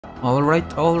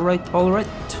Alright.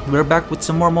 We're back with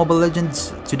some more Mobile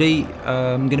Legends. Today,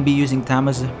 I'm gonna be using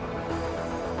Thamuz.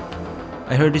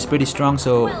 I heard it's pretty strong,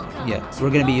 so yeah,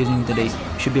 we're gonna be using it today.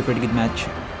 Should be a pretty good match.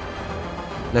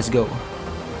 Let's go.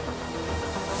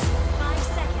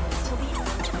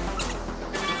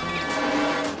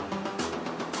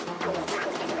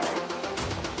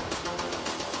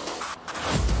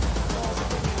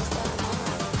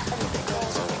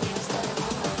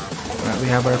 Alright, we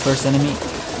have our first enemy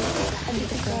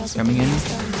coming in.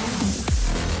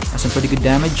 Has some pretty good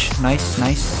damage. Nice.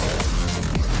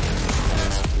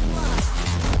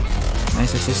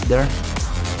 Nice assist there.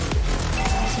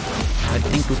 I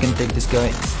think we can take this guy.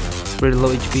 It's pretty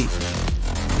low HP.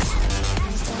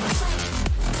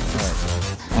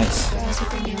 Alright, nice.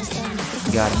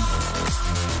 Got him.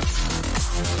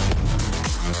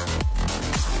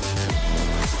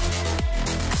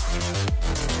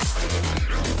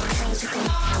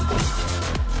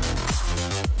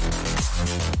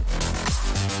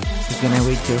 He's gonna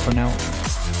wait here for now.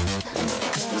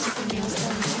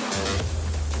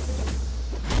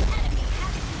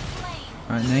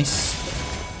 Alright, nice.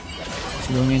 He's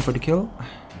going in for the kill.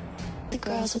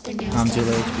 I'm 0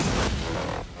 HP.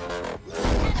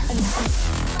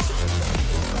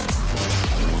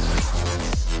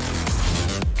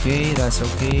 Okay, that's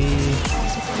okay.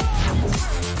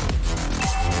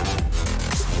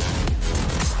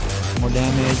 More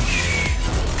damage.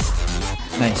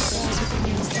 Nice.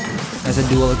 That's a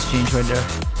dual exchange right there.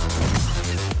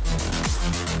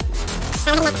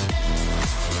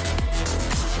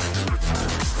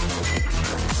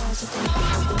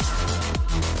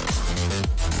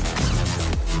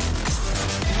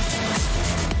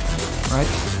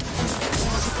 Right.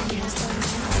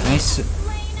 Nice.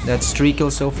 That's 3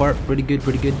 kills so far. Pretty good.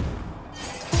 Here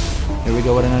we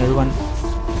go with another one.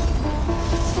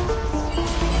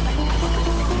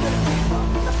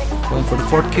 Going for the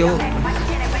 4th kill.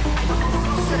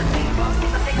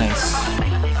 Nice.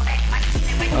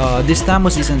 This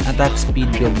Thamuz is an attack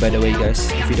speed build, by the way,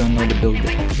 guys. If you don't know the build,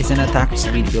 it's an attack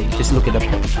speed build. Just look it up.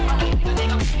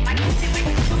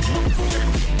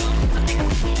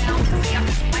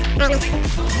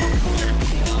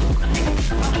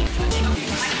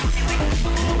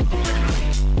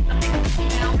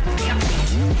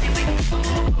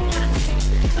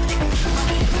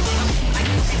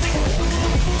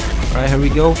 Alright, here we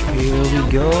go.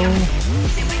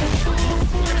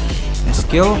 Nice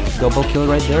kill. Double kill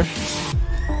right there.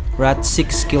 We're at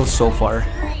 6 kills so far.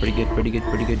 Pretty good.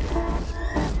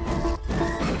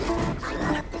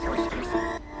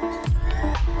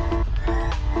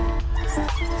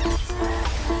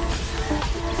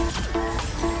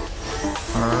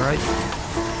 Alright.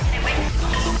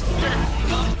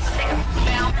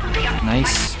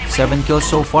 Nice. 7 kills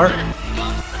so far.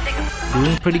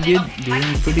 Doing pretty good.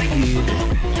 Pretty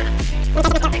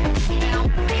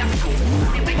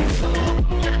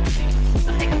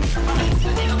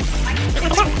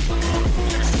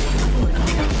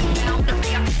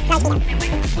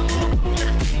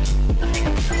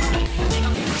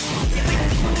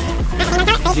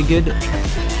good.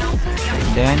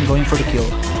 Then going for the kill.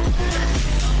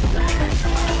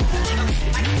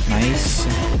 Nice.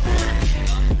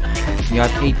 We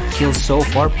got 8 kills so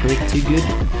far, pretty good.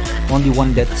 Only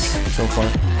 1 death so far.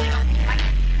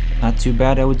 Not too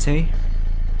bad, I would say.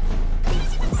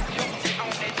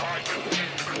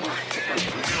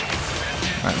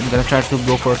 Alright, I'm gonna try to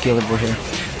go for a kill over here.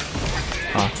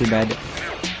 Oh, too bad.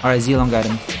 Alright, Zilong got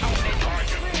him.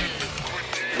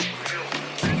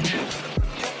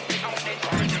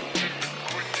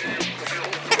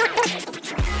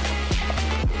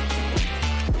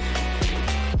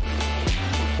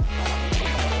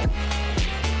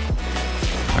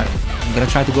 I'm gonna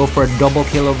try to go for a double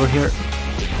kill over here.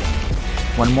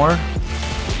 One more.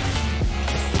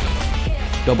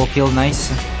 Double kill,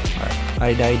 nice. Alright,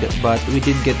 I died, but we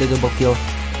did get the double kill.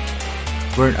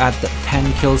 We're at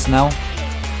 10 kills now.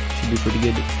 Should be pretty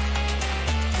good.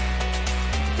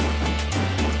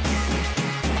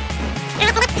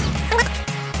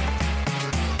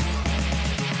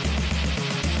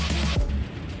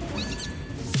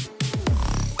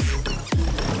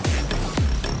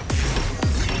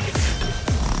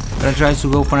 Gonna try to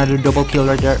go for another double kill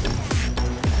right there.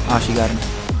 Ah, she got him.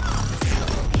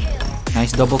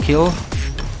 Nice double kill.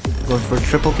 Goes for a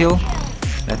triple kill.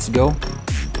 Let's go.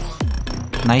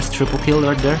 Nice triple kill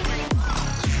right there.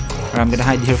 Alright, I'm gonna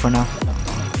hide here for now.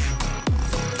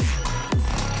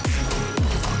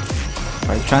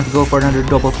 Alright, trying to go for another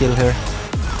double kill here.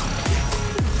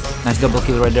 Nice double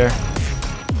kill right there.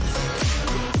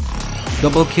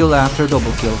 Double kill after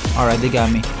double kill. Alright, they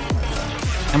got me.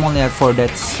 I'm only at 4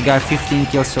 deaths. Got 15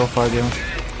 kills so far though.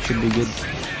 Should be good.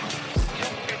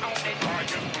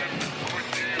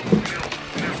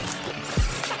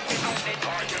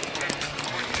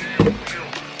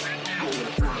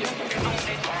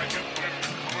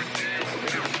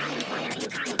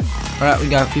 Alright, we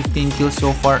got 15 kills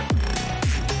so far.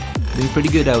 Doing pretty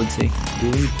good, I would say.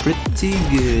 Doing pretty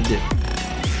good.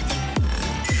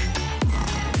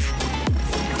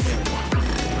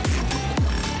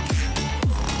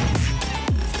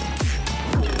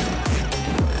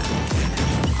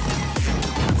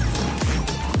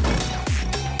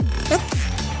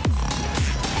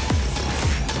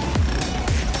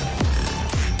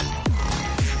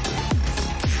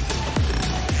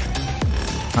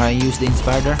 I used the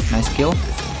Inspirator, nice kill.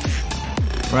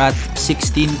 We're at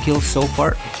 16 kills so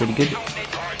far, pretty good.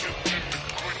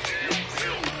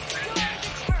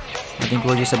 I think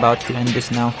we're just about to end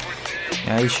this now.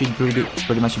 Yeah, it should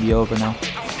pretty much be over now.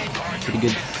 Pretty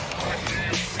good.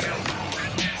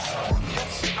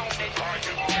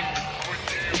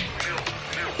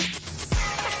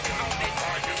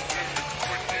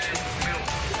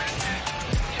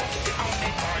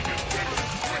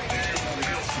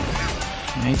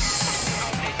 Nice.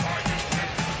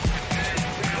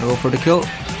 Go for the kill.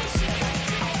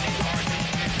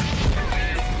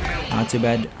 Not too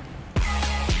bad.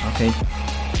 Okay.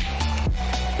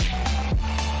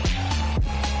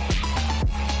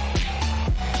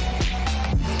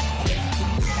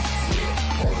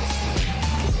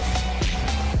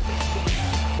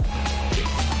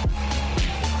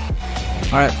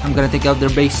 Alright, I'm gonna take out their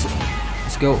base.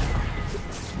 Let's go.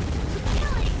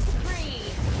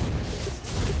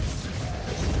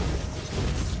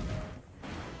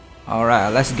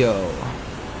 Alright, let's go.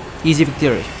 Easy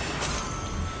victory.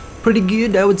 Pretty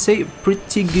good, I would say.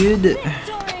 Pretty good.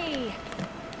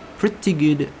 Pretty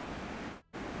good.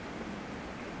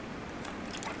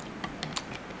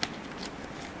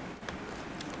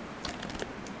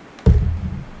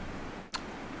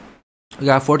 We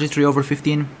got 43 over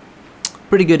 15.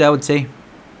 Pretty good, I would say.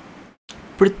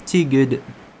 Pretty good.